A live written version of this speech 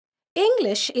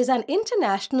English is an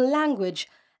international language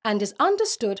and is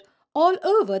understood all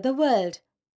over the world.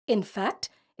 In fact,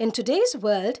 in today's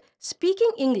world, speaking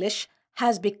English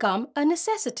has become a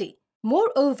necessity.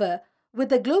 Moreover, with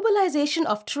the globalization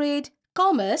of trade,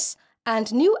 commerce,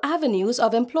 and new avenues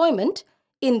of employment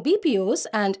in BPOs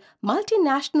and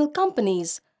multinational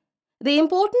companies, the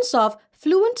importance of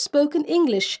fluent spoken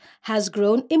English has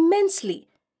grown immensely,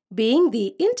 being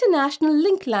the international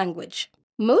link language.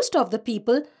 Most of the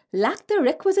people lack the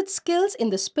requisite skills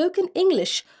in the spoken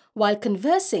English while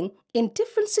conversing in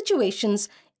different situations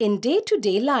in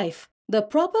day-to-day life. The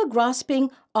proper grasping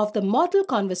of the model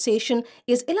conversation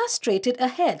is illustrated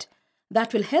ahead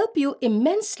that will help you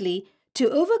immensely to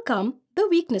overcome the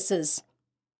weaknesses.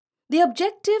 The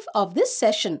objective of this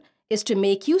session is to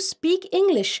make you speak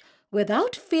English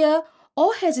without fear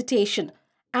or hesitation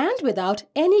and without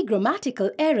any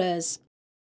grammatical errors.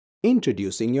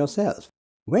 Introducing yourself.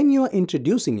 When you are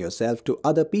introducing yourself to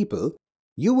other people,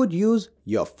 you would use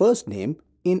your first name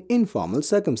in informal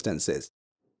circumstances.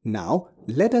 Now,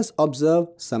 let us observe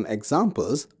some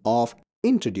examples of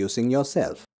introducing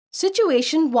yourself.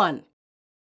 Situation 1.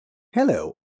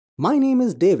 Hello, my name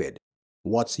is David.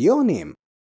 What's your name?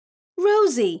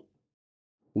 Rosie.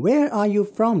 Where are you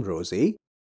from, Rosie?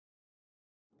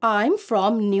 I'm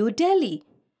from New Delhi.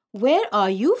 Where are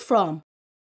you from?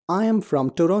 I am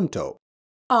from Toronto.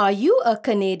 Are you a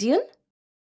Canadian?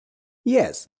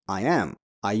 Yes, I am.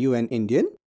 Are you an Indian?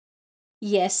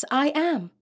 Yes, I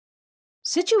am.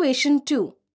 Situation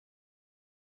 2.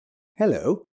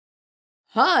 Hello,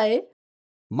 Hi,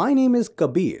 my name is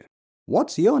Kabir.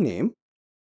 What's your name?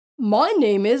 my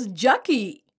name is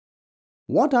Jackie.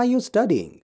 What are you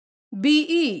studying?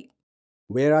 BE.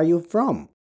 Where are you from?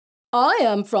 I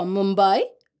am from Mumbai.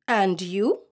 And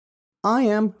you? I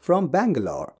am from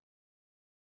Bangalore.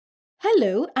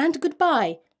 Hello and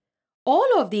goodbye.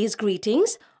 All of these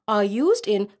greetings are used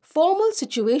in formal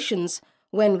situations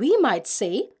when we might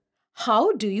say,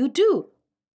 "How do you do?"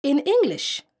 in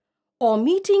English, or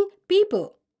meeting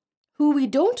people who we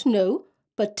don't know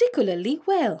particularly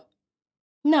well.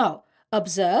 Now,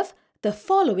 observe the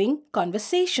following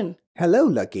conversation. Hello,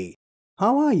 Lucky.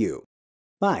 How are you?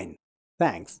 Fine,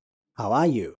 thanks. How are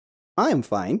you? I am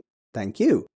fine, thank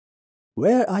you.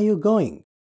 Where are you going?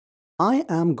 I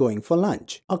am going for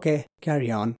lunch. Okay, carry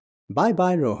on.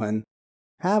 Bye-bye, Rohan.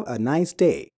 Have a nice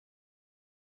day.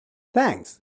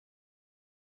 Thanks.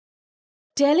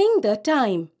 Telling the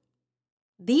time.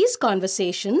 These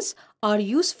conversations are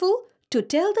useful to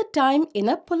tell the time in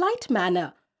a polite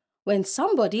manner when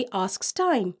somebody asks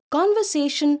time.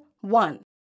 Conversation 1.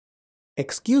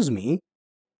 Excuse me,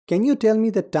 can you tell me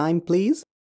the time, please?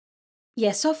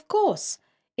 Yes, of course.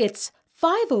 It's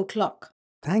 5 o'clock.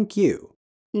 Thank you.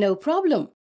 No problem.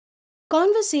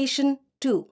 Conversation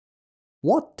 2.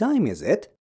 What time is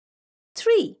it?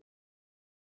 3.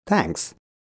 Thanks.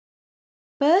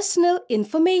 Personal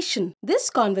information. This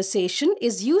conversation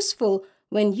is useful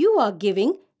when you are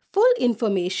giving full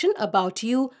information about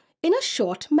you in a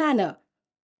short manner.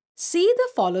 See the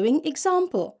following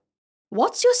example.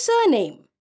 What's your surname?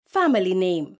 Family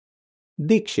name.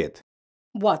 Dikshit.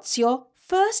 What's your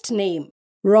first name?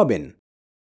 Robin.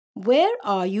 Where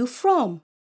are you from?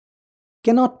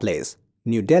 Connaught Place,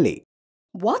 New Delhi.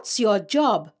 What's your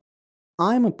job?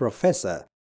 I am a professor.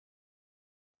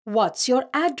 What's your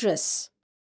address?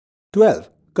 12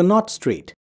 Connaught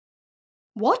Street.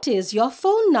 What is your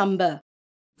phone number?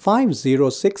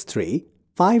 5063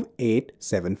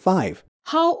 5875.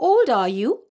 How old are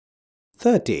you?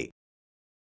 30.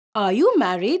 Are you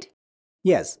married?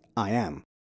 Yes, I am.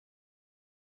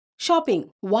 Shopping.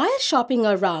 While shopping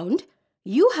around,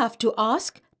 you have to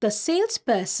ask the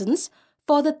salespersons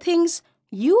for the things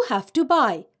you have to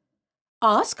buy.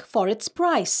 Ask for its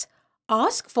price.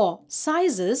 Ask for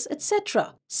sizes,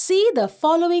 etc. See the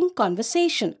following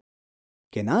conversation.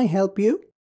 Can I help you?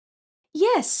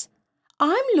 Yes,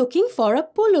 I'm looking for a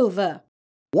pullover.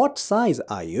 What size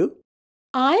are you?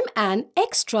 I'm an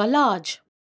extra large.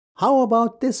 How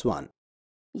about this one?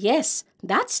 Yes,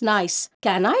 that's nice.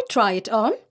 Can I try it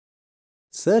on?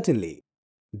 Certainly.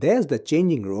 There's the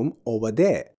changing room over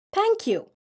there. Thank you.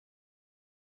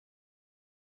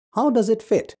 How does it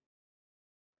fit?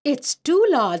 It's too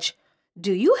large.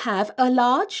 Do you have a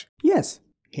large? Yes,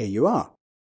 here you are.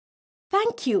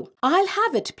 Thank you. I'll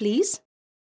have it, please.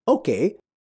 Okay.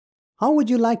 How would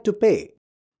you like to pay?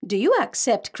 Do you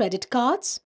accept credit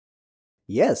cards?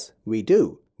 Yes, we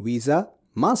do. Visa,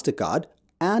 MasterCard,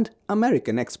 and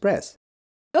American Express.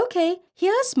 Okay,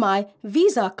 here's my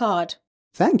Visa card.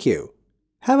 Thank you.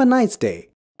 Have a nice day.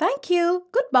 Thank you.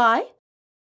 Goodbye.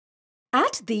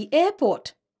 At the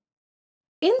airport.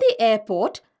 In the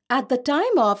airport, At the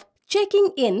time of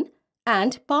checking in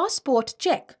and passport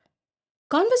check,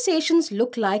 conversations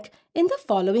look like in the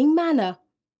following manner.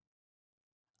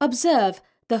 Observe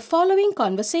the following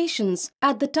conversations.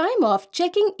 At the time of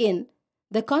checking in,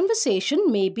 the conversation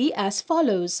may be as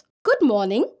follows. Good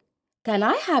morning. Can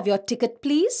I have your ticket,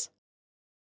 please?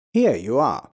 Here you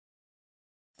are.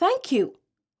 Thank you.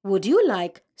 Would you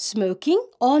like smoking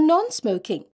or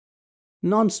non-smoking?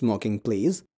 Non-smoking,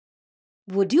 please.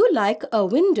 Would you like a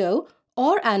window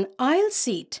or an aisle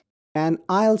seat? An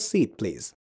aisle seat,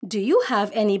 please. Do you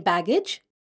have any baggage?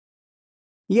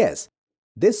 Yes,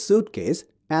 this suitcase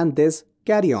and this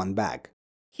carry-on bag.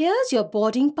 Here's your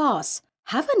boarding pass.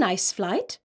 Have a nice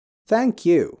flight. Thank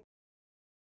you.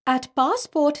 At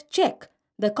passport check,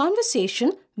 the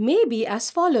conversation may be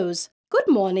as follows. Good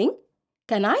morning.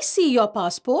 Can I see your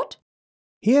passport?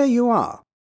 Here you are.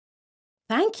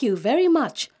 Thank you very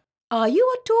much. Are you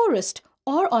a tourist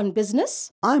or on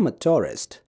business? I'm a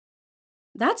tourist.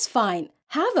 That's fine.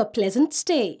 Have a pleasant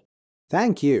stay.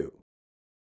 Thank you.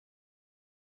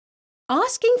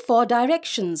 Asking for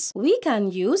directions. We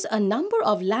can use a number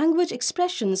of language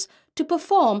expressions to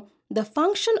perform the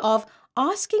function of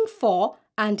asking for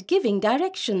and giving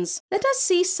directions. Let us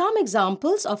see some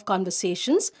examples of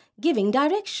conversations giving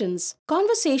directions.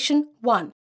 Conversation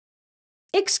 1.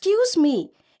 Excuse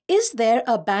me, is there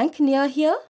a bank near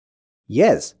here?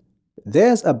 Yes,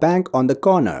 there's a bank on the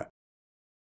corner.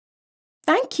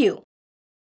 Thank you.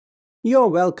 You're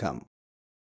welcome.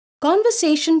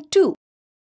 Conversation 2.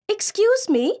 Excuse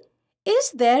me,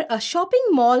 is there a shopping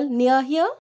mall near here?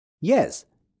 Yes,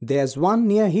 there's one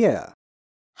near here.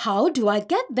 How do I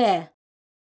get there?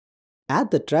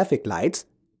 At the traffic lights,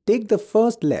 take the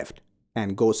first left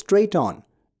and go straight on.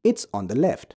 It's on the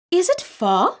left. Is it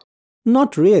far?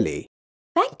 Not really.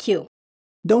 Thank you.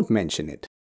 Don't mention it.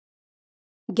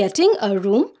 Getting a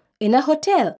room in a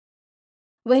hotel.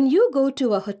 When you go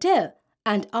to a hotel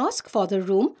and ask for the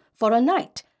room for a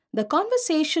night, the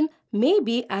conversation may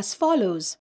be as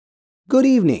follows. Good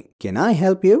evening. Can I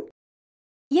help you?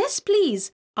 Yes,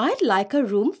 please. I'd like a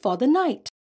room for the night.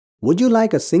 Would you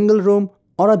like a single room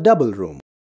or a double room?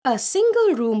 A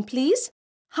single room, please.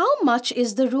 How much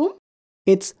is the room?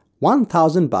 It's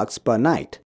 $1,000 per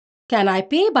night. Can I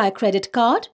pay by credit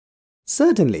card?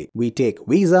 Certainly, we take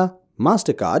Visa,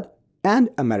 MasterCard and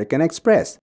American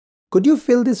Express. Could you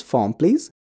fill this form,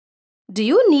 please? Do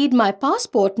you need my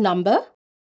passport number?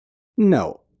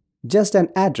 No, just an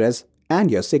address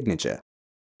and your signature.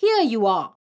 Here you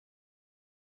are.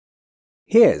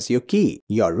 Here's your key.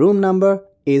 Your room number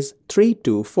is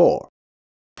 324.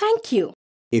 Thank you.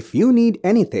 If you need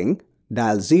anything,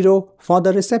 dial 0 for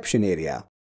the reception area.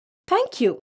 Thank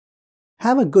you.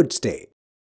 Have a good stay.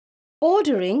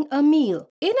 Ordering a meal.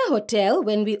 In a hotel,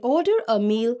 when we order a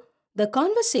meal, the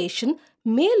conversation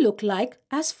may look like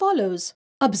as follows.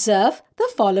 Observe the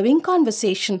following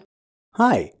conversation.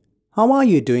 Hi, how are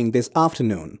you doing this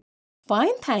afternoon?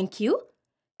 Fine, thank you.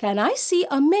 Can I see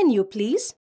a menu,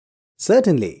 please?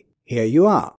 Certainly, here you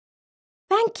are.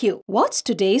 Thank you. What's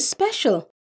today's special?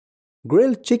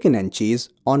 Grilled chicken and cheese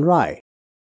on rye.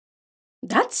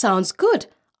 That sounds good.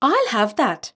 I'll have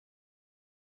that.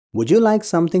 Would you like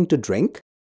something to drink?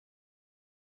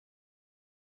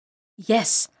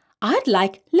 Yes, I'd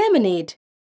like lemonade.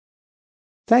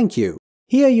 Thank you.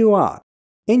 Here you are.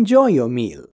 Enjoy your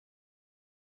meal.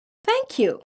 Thank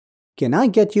you. Can I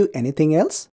get you anything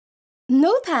else?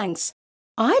 No thanks.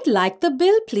 I'd like the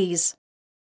bill, please.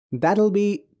 That'll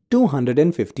be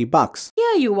 $250.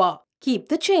 Here you are. Keep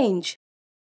the change.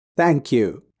 Thank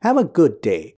you. Have a good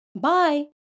day. Bye.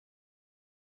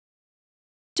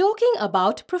 Talking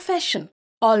about profession.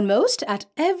 Almost at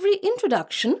every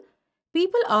introduction,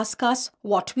 people ask us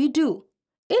what we do.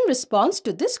 In response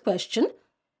to this question,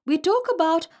 we talk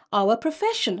about our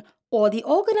profession or the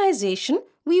organization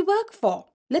we work for.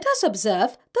 Let us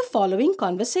observe the following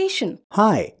conversation.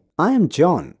 Hi, I am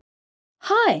John.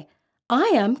 Hi, I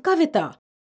am Kavita.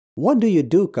 What do you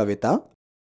do, Kavita?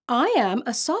 I am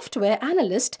a software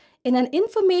analyst in an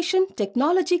information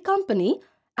technology company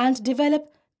and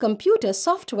develop computer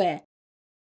software.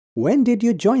 When did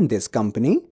you join this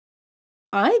company?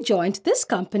 I joined this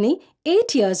company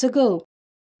 8 years ago.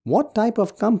 What type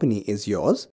of company is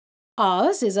yours?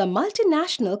 Ours is a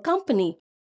multinational company.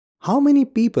 How many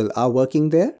people are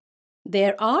working there?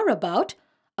 There are about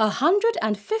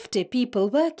 150 people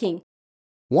working.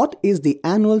 What is the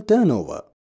annual turnover?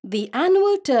 The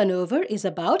annual turnover is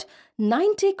about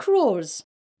 90 crores.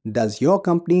 Does your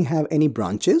company have any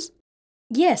branches?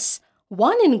 Yes,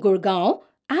 one in Gurgaon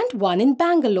and one in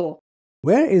Bangalore.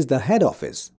 Where is the head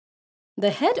office?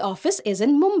 The head office is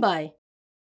in Mumbai.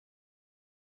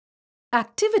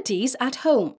 Activities at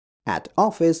home. At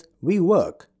office, we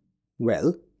work.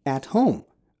 Well, at home,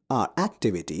 our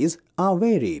activities are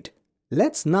varied.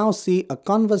 Let's now see a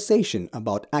conversation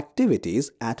about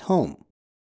activities at home.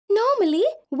 Normally,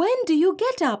 when do you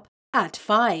get up? At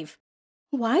 5.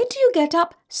 Why do you get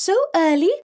up so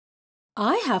early?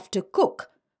 I have to cook.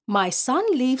 My son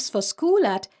leaves for school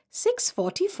at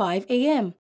 6:45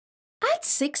 a.m. At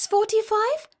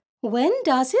 6:45? When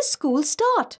does his school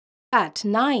start? At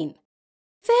 9.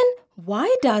 Then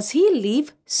why does he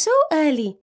leave so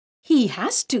early? He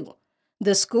has to.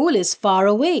 The school is far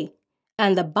away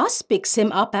and the bus picks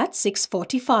him up at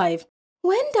 6:45.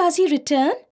 When does he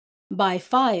return? By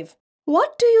 5.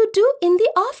 What do you do in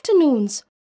the afternoons?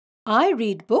 I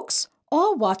read books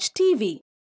or watch TV.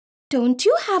 Don't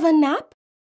you have a nap?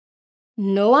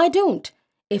 No, I don't.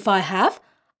 If I have,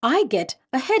 I get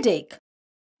a headache.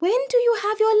 When do you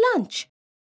have your lunch?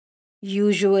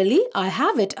 Usually, I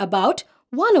have it about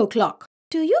 1 o'clock.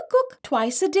 Do you cook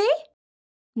twice a day?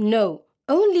 No,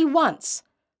 only once.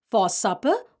 For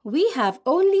supper, we have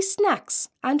only snacks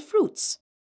and fruits.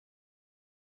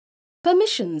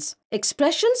 Permissions.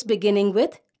 Expressions beginning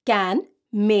with can,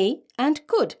 may, and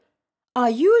could are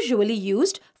usually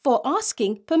used for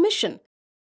asking permission.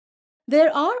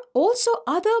 There are also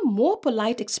other more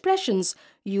polite expressions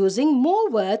using more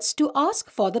words to ask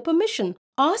for the permission.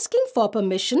 Asking for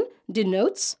permission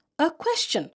denotes a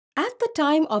question. At the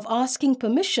time of asking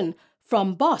permission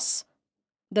from boss,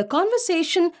 the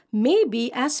conversation may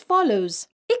be as follows.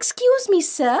 Excuse me,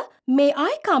 sir, may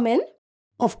I come in?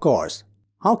 Of course.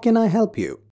 How can I help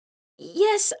you?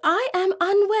 Yes, I am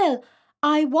unwell.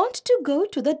 I want to go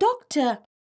to the doctor.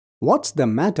 What's the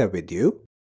matter with you?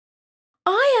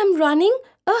 I am running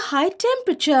a high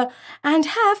temperature and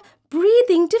have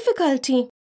breathing difficulty.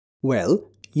 Well,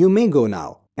 you may go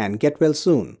now and get well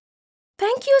soon.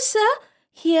 Thank you, sir.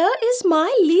 Here is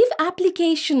my leave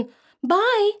application.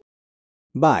 Bye.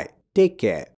 Bye. Take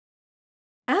care.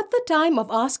 At the time of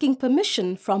asking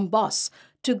permission from boss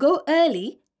to go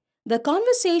early, the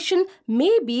conversation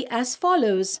may be as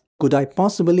follows. Could I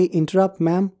possibly interrupt,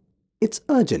 ma'am? It's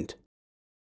urgent.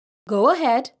 Go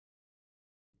ahead.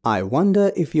 I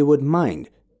wonder if you would mind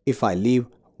if I leave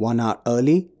 1 hour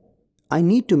early? I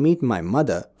need to meet my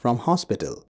mother from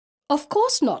hospital. Of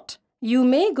course not. You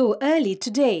may go early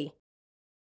today.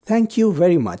 Thank you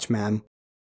very much, ma'am.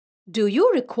 Do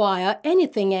you require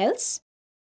anything else?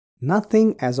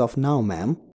 Nothing as of now,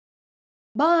 ma'am.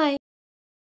 Bye.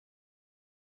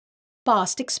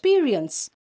 Past experience.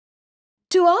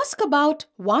 To ask about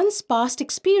one's past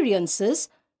experiences,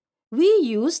 we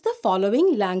use the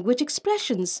following language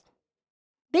expressions.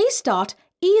 They start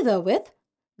either with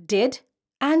did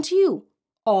and you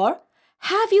or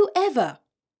have you ever.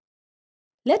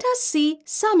 Let us see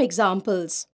some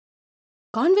examples.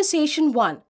 Conversation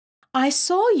 1. I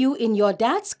saw you in your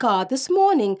dad's car this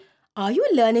morning. Are you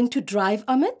learning to drive,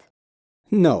 Amit?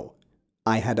 No,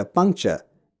 I had a puncture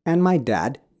and my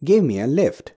dad gave me a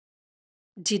lift.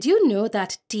 Did you know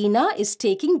that Tina is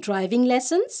taking driving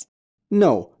lessons?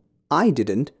 No, I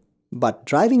didn't, but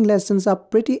driving lessons are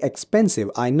pretty expensive,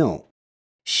 I know.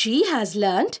 She has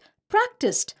learnt,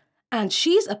 practiced, and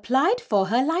she's applied for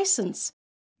her license.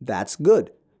 That's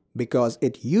good, because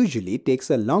it usually takes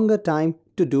a longer time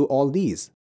to do all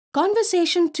these.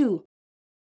 Conversation 2.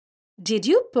 Did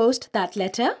you post that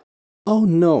letter? Oh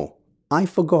no, I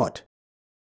forgot.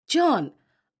 John,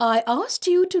 I asked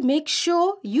you to make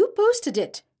sure you posted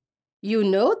it. You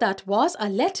know that was a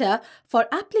letter for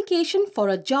application for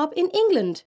a job in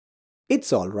England.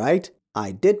 It's all right.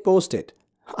 I did post it.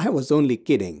 I was only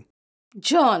kidding.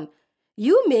 John,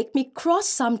 you make me cross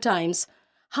sometimes.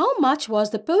 How much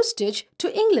was the postage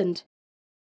to England?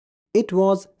 It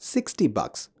was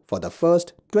 $60 for the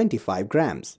first 25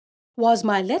 grams. Was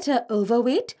my letter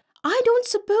overweight? I don't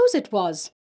suppose it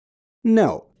was.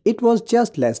 No, it was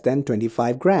just less than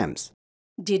 25 grams.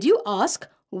 Did you ask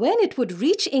when it would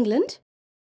reach England?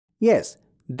 Yes,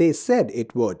 they said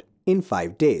it would in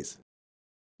 5 days.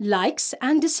 Likes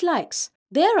and dislikes.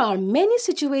 There are many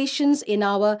situations in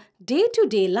our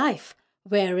day-to-day life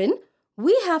wherein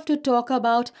we have to talk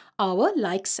about our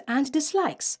likes and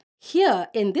dislikes. Here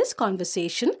in this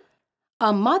conversation,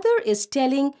 a mother is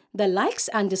telling the likes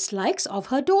and dislikes of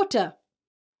her daughter.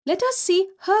 Let us see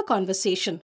her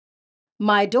conversation.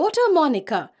 My daughter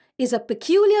Monica is a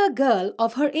peculiar girl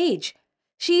of her age.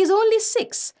 She is only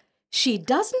 6. She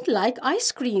doesn't like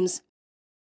ice creams.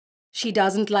 She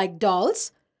doesn't like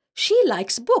dolls. She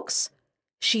likes books.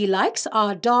 She likes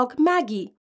our dog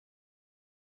Maggie.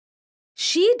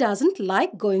 She doesn't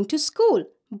like going to school,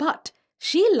 but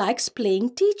she likes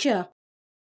playing teacher.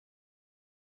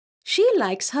 She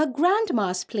likes her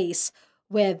grandma's place,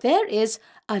 where there is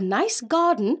a nice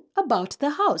garden about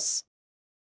the house.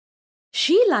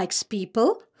 She likes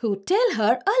people who tell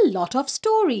her a lot of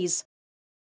stories.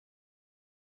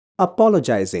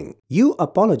 Apologizing. You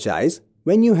apologize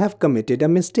when you have committed a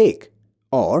mistake,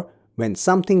 or when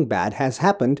something bad has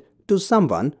happened to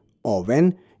someone, or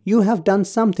when you have done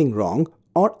something wrong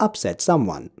or upset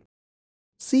someone.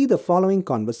 See the following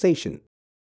conversation.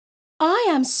 I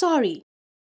am sorry.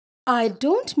 I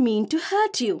don't mean to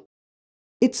hurt you.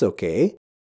 It's okay.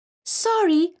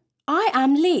 Sorry, I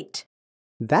am late.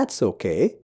 That's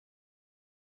okay.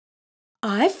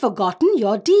 I've forgotten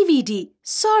your DVD.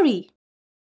 Sorry.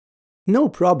 No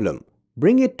problem.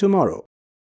 Bring it tomorrow.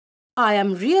 I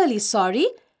am really sorry.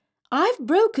 I've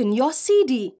broken your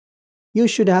CD. You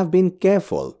should have been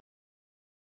careful.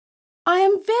 I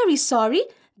am very sorry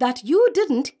that you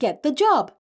didn't get the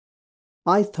job.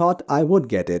 I thought I would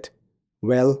get it.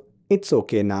 Well, it's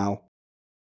okay now.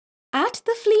 At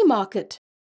the flea market.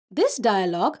 This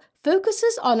dialogue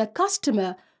focuses on a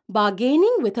customer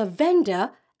bargaining with a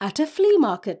vendor at a flea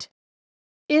market.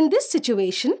 In this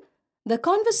situation, the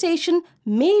conversation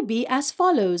may be as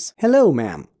follows. Hello,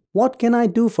 ma'am. What can I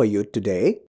do for you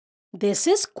today? This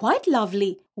is quite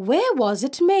lovely. Where was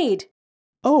it made?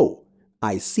 Oh,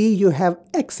 I see you have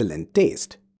excellent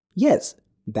taste. Yes,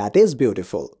 that is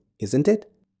beautiful, isn't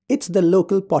it? It's the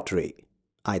local pottery.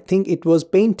 I think it was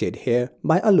painted here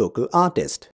by a local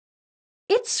artist.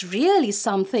 It's really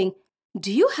something.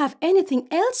 Do you have anything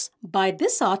else by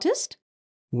this artist?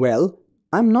 Well,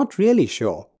 I'm not really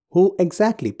sure who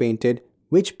exactly painted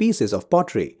which pieces of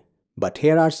pottery, but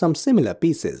here are some similar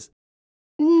pieces.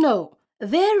 No,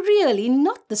 they're really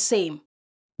not the same.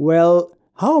 Well,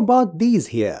 how about these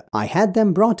here? I had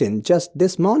them brought in just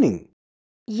this morning.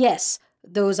 Yes,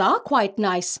 those are quite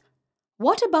nice.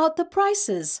 What about the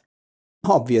prices?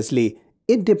 Obviously,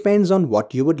 it depends on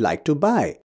what you would like to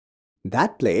buy.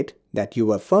 That plate that you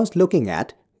were first looking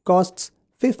at costs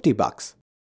 $50.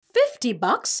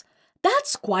 $50?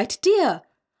 That's quite dear.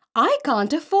 I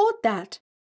can't afford that.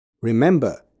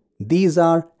 Remember, these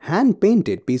are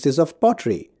hand-painted pieces of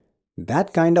pottery.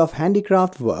 That kind of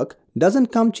handicraft work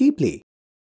doesn't come cheaply.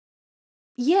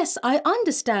 Yes, I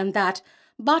understand that,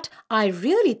 but I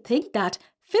really think that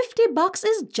 $50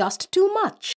 is just too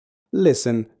much.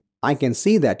 Listen, I can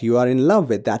see that you are in love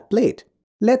with that plate.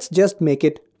 Let's just make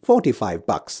it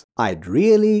 $45. I'd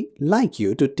really like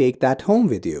you to take that home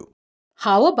with you.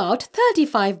 How about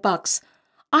 $35?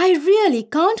 I really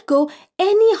can't go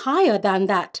any higher than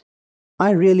that.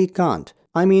 I really can't.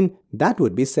 I mean, that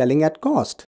would be selling at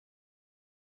cost.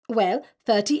 Well,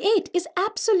 38 is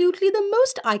absolutely the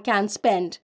most I can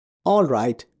spend. All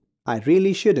right, I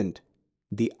really shouldn't.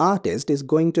 The artist is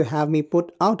going to have me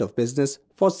put out of business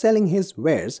for selling his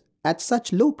wares at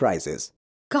such low prices.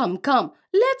 Come,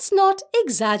 let's not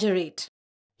exaggerate.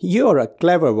 You're a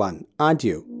clever one, aren't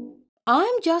you?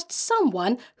 I'm just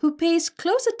someone who pays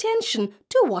close attention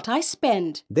to what I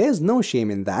spend. There's no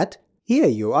shame in that. Here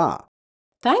you are.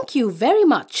 Thank you very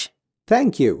much.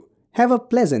 Thank you. Have a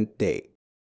pleasant day.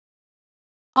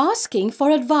 Asking for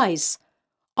advice.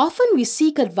 Often we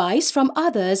seek advice from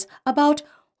others about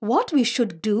what we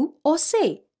should do or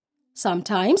say.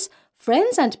 Sometimes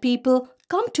friends and people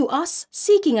come to us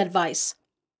seeking advice.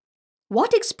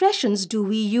 What expressions do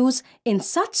we use in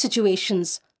such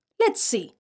situations? Let's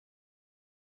see.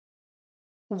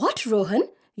 What, Rohan?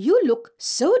 You look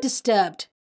so disturbed.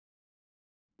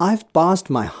 I've passed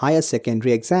my higher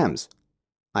secondary exams.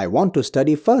 I want to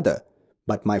study further,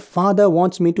 but my father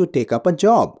wants me to take up a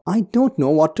job. I don't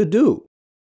know what to do.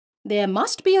 There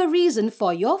must be a reason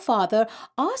for your father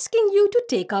asking you to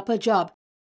take up a job.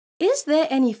 Is there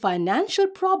any financial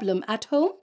problem at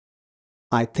home?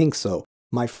 I think so.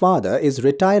 My father is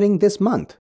retiring this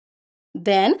month.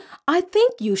 Then I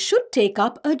think you should take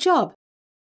up a job.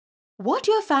 What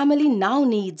your family now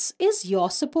needs is your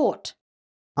support.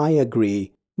 I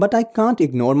agree, but I can't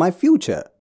ignore my future.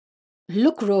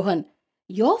 Look, Rohan,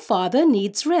 your father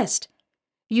needs rest.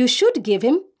 You should give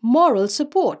him moral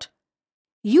support.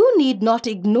 You need not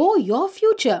ignore your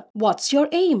future. What's your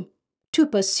aim? To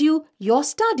pursue your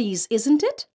studies, isn't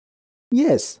it?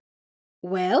 Yes.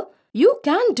 Well, you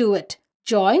can do it.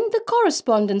 Join the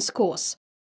correspondence course.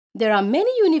 There are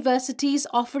many universities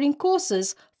offering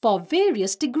courses for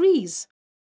various degrees.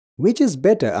 Which is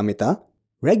better, Amita?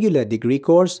 Regular degree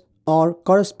course or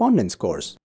correspondence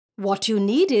course? What you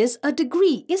need is a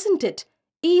degree, isn't it?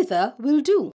 Either will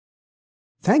do.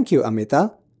 Thank you,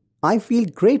 Amita. I feel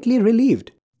greatly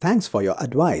relieved. Thanks for your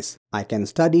advice. I can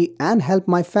study and help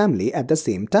my family at the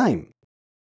same time.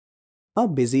 A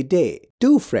busy day.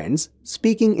 Two friends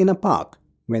speaking in a park.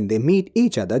 when they meet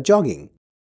each other jogging.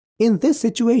 In this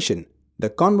situation, the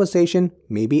conversation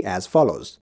may be as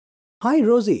follows. Hi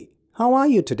Rosie, how are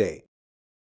you today?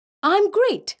 I'm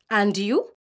great. And you?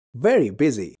 Very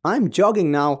busy. I'm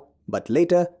jogging now, but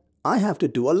later I have to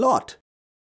do a lot.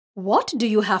 What do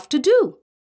you have to do?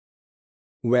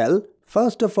 Well,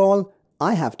 first of all,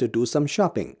 I have to do some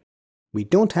shopping. We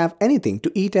don't have anything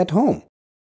to eat at home.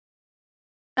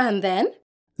 And then?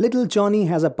 Little Johnny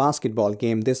has a basketball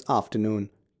game this afternoon.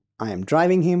 I am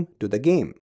driving him to the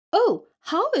game. Oh,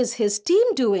 how is his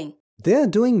team doing? They're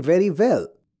doing very well.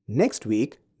 Next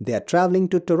week, they are traveling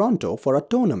to Toronto for a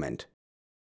tournament.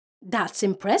 That's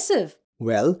impressive.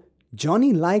 Well,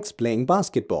 Johnny likes playing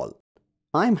basketball.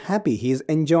 I'm happy he's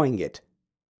enjoying it.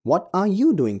 What are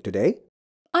you doing today?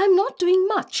 I'm not doing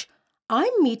much.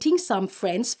 I'm meeting some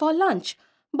friends for lunch.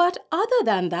 But other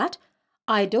than that,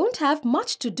 I don't have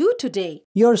much to do today.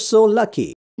 You're so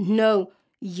lucky. No,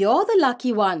 you're the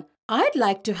lucky one. I'd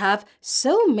like to have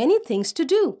so many things to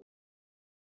do.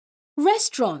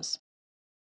 Restaurants.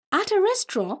 At a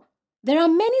restaurant, there are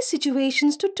many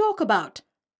situations to talk about.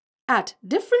 At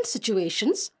different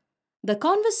situations, the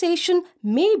conversation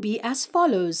may be as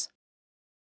follows.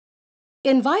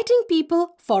 Inviting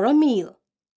people for a meal.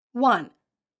 1.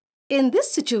 In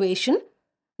this situation,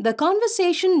 the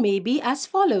conversation may be as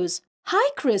follows. Hi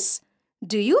Chris,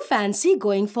 do you fancy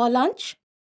going for lunch?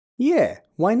 Yeah,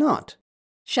 why not?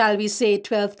 Shall we say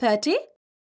 12:30?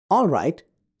 All right,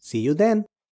 see you then.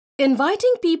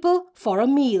 Inviting people for a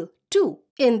meal. 2.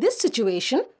 In this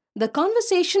situation, the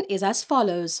conversation is as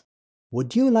follows.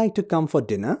 Would you like to come for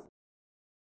dinner?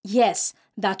 Yes,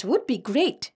 that would be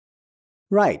great.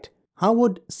 Right, how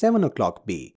would 7 o'clock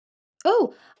be?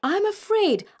 Oh, I'm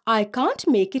afraid I can't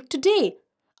make it today.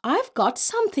 I've got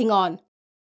something on.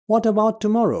 What about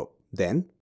tomorrow, then?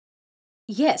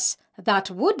 Yes,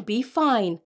 that would be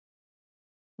fine.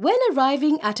 When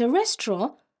arriving at a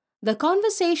restaurant, the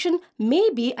conversation may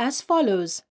be as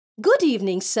follows. Good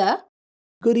evening, sir.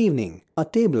 Good evening. A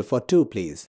table for 2,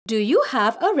 please. Do you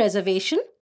have a reservation?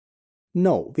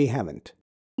 No, we haven't.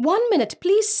 1 minute,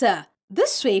 please, sir.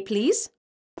 This way, please.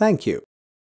 Thank you.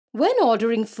 When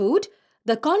ordering food,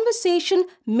 the conversation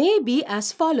may be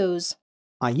as follows.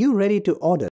 Are you ready to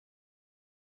order?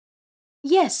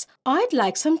 Yes, I'd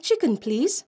like some chicken,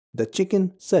 please. The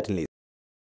chicken, certainly.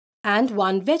 And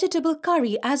 1 vegetable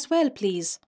curry as well,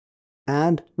 please.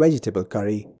 And vegetable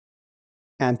curry.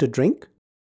 And to drink?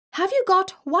 Have you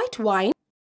got white wine?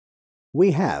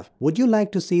 We have. Would you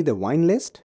like to see the wine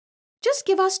list? Just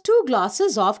give us 2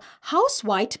 glasses of house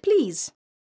white, please.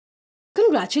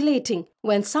 Congratulating.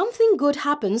 When something good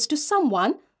happens to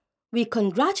someone, we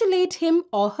congratulate him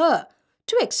or her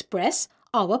to express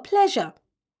our pleasure.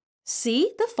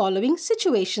 See the following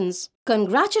situations.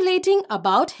 Congratulating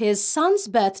about his son's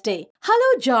birthday.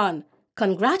 Hello, John.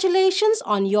 Congratulations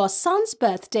on your son's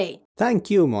birthday. Thank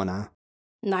you, Mona.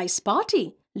 Nice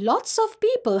party. Lots of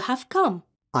people have come.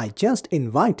 I just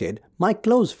invited my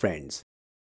close friends.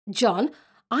 John,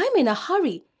 I'm in a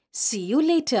hurry. See you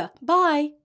later.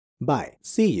 Bye. Bye.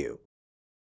 See you.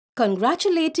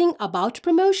 Congratulating about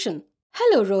promotion.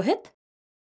 Hello, Rohit.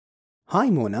 Hi,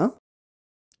 Mona.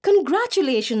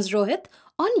 Congratulations, Rohit,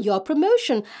 on your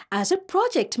promotion as a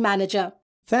project manager.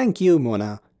 Thank you,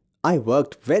 Mona. I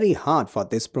worked very hard for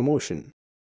this promotion.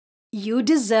 You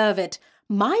deserve it.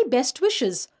 My best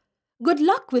wishes. Good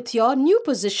luck with your new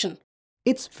position.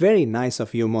 It's very nice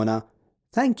of you, Mona.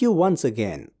 Thank you once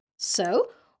again. So,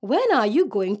 when are you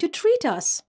going to treat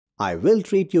us? I will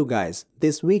treat you guys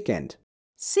this weekend.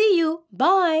 See you.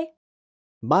 Bye.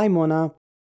 Bye, Mona.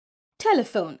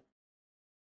 Telephone.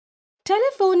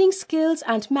 Telephoning skills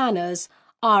and manners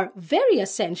are very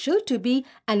essential to be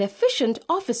an efficient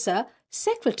officer,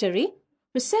 secretary,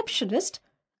 receptionist,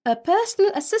 a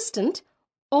personal assistant,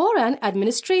 or an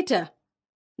administrator.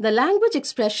 The language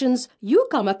expressions you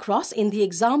come across in the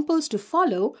examples to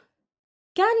follow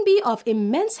can be of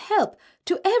immense help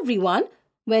to everyone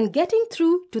when getting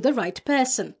through to the right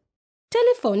person.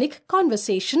 Telephonic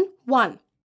conversation 1.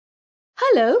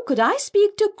 Hello, could I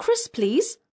speak to Chris,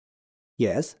 please?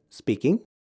 Yes, speaking.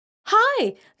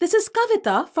 Hi, this is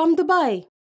Kavita from Dubai.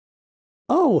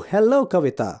 Oh, hello,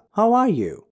 Kavita. How are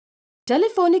you?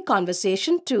 Telephonic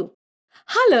conversation 2.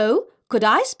 Hello, could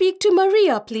I speak to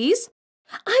Maria, please?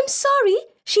 I'm sorry,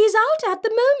 she's out at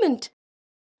the moment.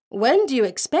 When do you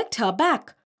expect her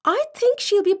back? I think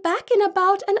she'll be back in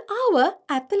about an hour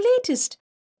at the latest.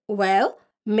 Well,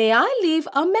 may I leave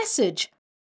a message?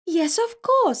 Yes, of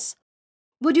course.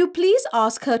 Would you please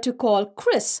ask her to call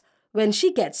Chris when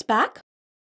she gets back?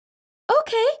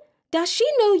 Okay, does she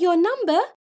know your number?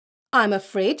 I'm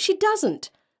afraid she doesn't.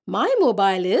 My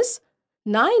mobile is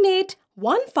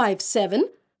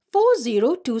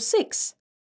 981574026.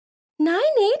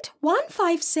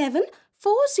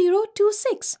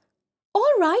 981574026.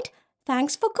 All right,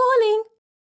 thanks for calling.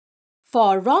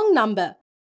 For wrong number.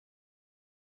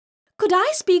 Could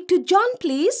I speak to John,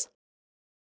 please?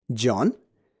 John?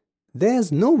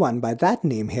 There's no one by that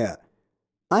name here.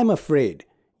 I'm afraid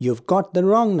you've got the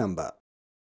wrong number.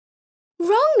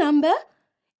 Wrong number?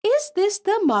 Is this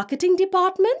the marketing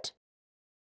department?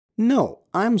 No,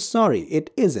 I'm sorry,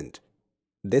 it isn't.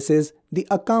 This is the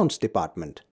accounts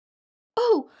department.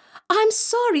 Oh, I'm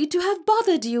sorry to have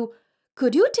bothered you.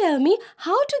 Could you tell me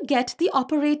how to get the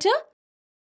operator?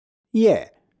 Yeah,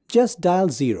 just dial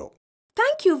 0.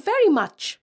 Thank you very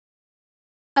much.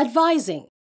 Advising.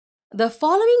 The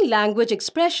following language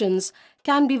expressions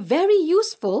can be very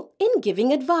useful in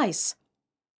giving advice.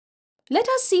 Let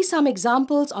us see some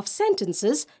examples of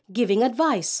sentences giving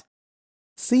advice.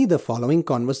 See the following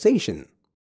conversation.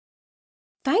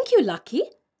 Thank you, Lucky.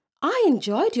 I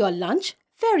enjoyed your lunch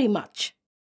very much.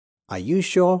 Are you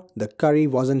sure the curry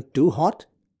wasn't too hot?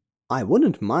 I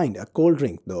wouldn't mind a cold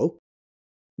drink though.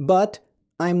 But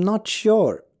I'm not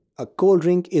sure. A cold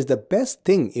drink is the best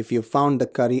thing if you found the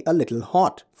curry a little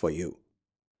hot for you.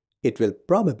 It will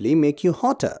probably make you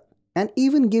hotter and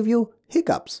even give you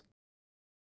hiccups.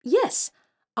 Yes,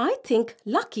 I think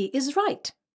Lucky is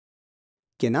right.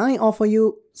 Can I offer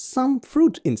you some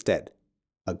fruit instead?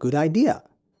 A good idea.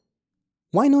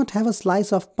 Why not have a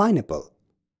slice of pineapple?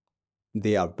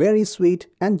 They are very sweet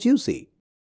and juicy.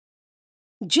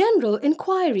 General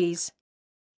inquiries.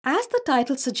 As the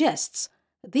title suggests,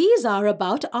 these are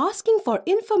about asking for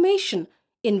information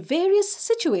in various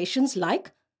situations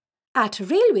like at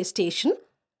railway station,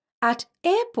 at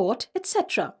airport,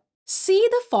 etc. See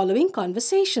the following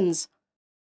conversations.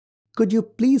 Could you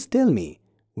please tell me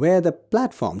where the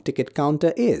platform ticket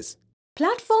counter is?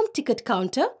 Platform ticket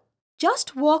counter.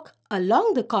 Just walk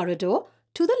along the corridor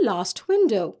to the last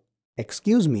window.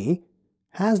 Excuse me,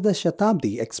 has the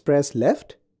Shatabdi Express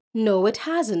left? No, it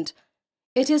hasn't.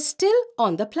 It is still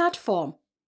on the platform.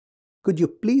 Could you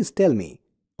please tell me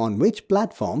on which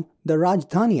platform the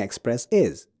Rajdhani Express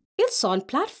is? It's on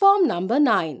platform number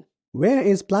 9. Where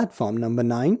is platform number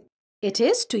 9? It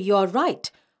is to your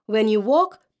right when you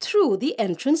walk through the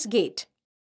entrance gate.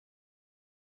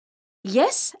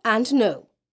 Yes and no.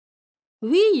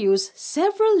 We use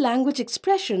several language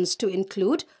expressions to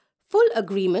include full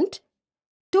agreement,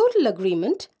 total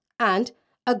agreement, and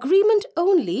agreement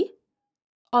only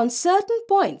on certain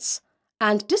points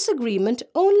and disagreement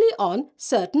only on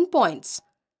certain points.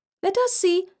 Let us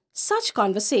see such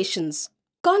conversations.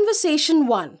 Conversation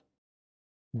 1.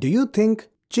 Do you think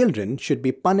children should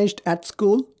be punished at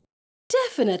school?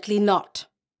 Definitely not.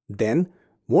 Then,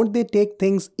 won't they take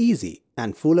things easy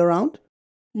and fool around?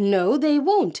 No, they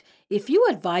won't if you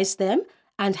advise them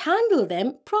and handle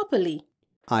them properly.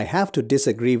 I have to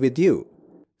disagree with you.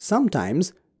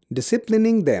 Sometimes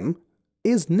disciplining them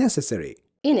is necessary.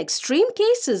 In extreme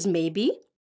cases, maybe.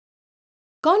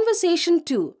 Conversation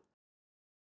 2.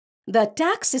 The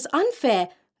tax is unfair,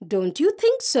 don't you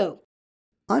think so?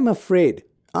 I'm afraid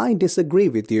I disagree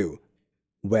with you.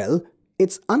 Well,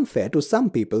 it's unfair to some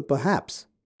people perhaps.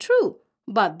 True,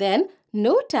 but then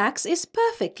no tax is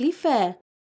perfectly fair.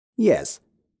 Yes,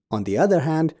 on the other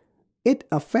hand, it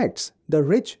affects the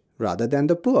rich rather than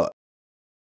the poor.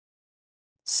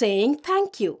 Saying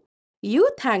thank you. You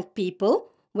thank people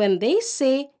when they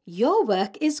say your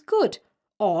work is good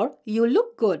or you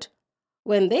look good,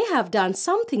 when they have done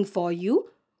something for you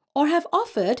or have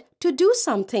offered to do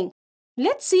something.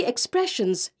 Let's see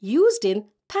expressions used in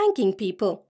thanking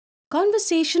people.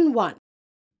 Conversation 1.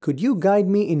 Could you guide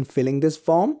me in filling this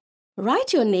form?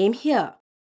 Write your name here.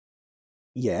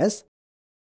 Yes.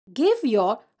 Give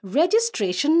your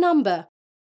registration number.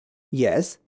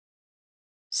 Yes.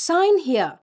 Sign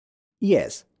here.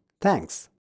 Yes. Thanks.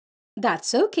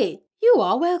 That's okay. You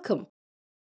are welcome.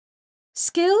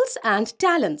 Skills and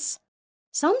talents.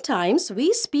 Sometimes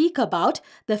we speak about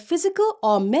the physical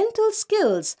or mental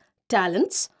skills,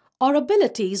 talents, or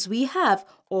abilities we have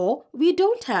or we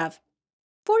don't have.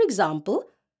 For example,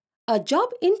 a job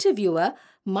interviewer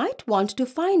might want to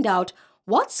find out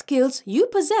what skills you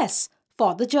possess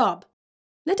for the job.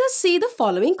 Let us see the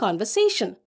following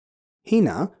conversation.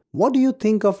 Hina, what do you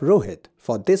think of Rohit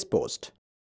for this post?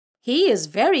 He is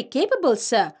very capable,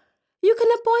 sir. You can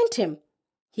appoint him.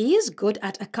 He is good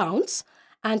at accounts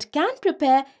and can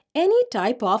prepare any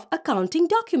type of accounting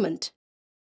document.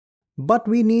 But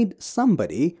we need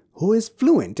somebody who is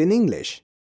fluent in English.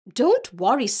 Don't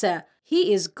worry, sir.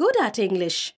 He is good at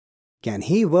English. Can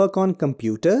he work on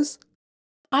computers?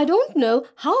 I don't know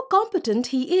how competent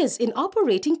he is in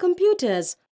operating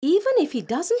computers. Even if he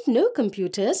doesn't know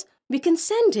computers, we can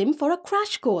send him for a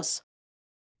crash course.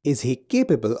 Is he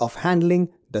capable of handling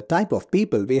the type of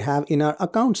people we have in our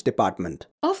accounts department?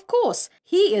 Of course,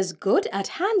 he is good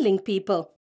at handling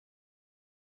people.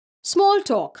 Small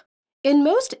talk. In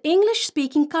most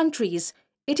English-speaking countries,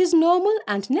 it is normal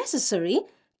and necessary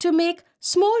to make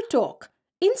small talk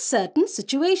in certain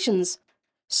situations.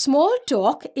 Small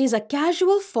talk is a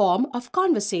casual form of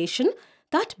conversation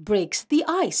that breaks the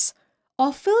ice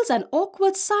or fills an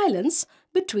awkward silence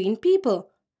between people.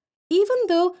 Even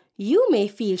though you may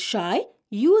feel shy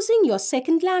using your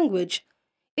second language,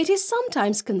 it is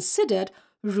sometimes considered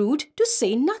rude to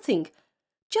say nothing,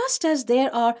 just as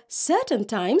there are certain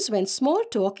times when small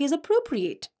talk is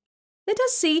appropriate. Let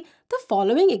us see the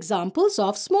following examples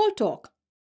of small talk.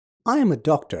 I am a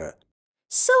doctor.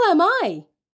 So am I.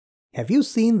 Have you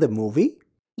seen the movie?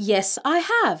 Yes, I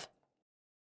have.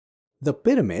 The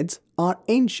pyramids are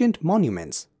ancient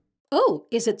monuments. Oh,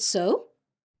 is it so?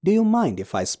 Do you mind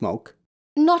if I smoke?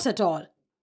 Not at all.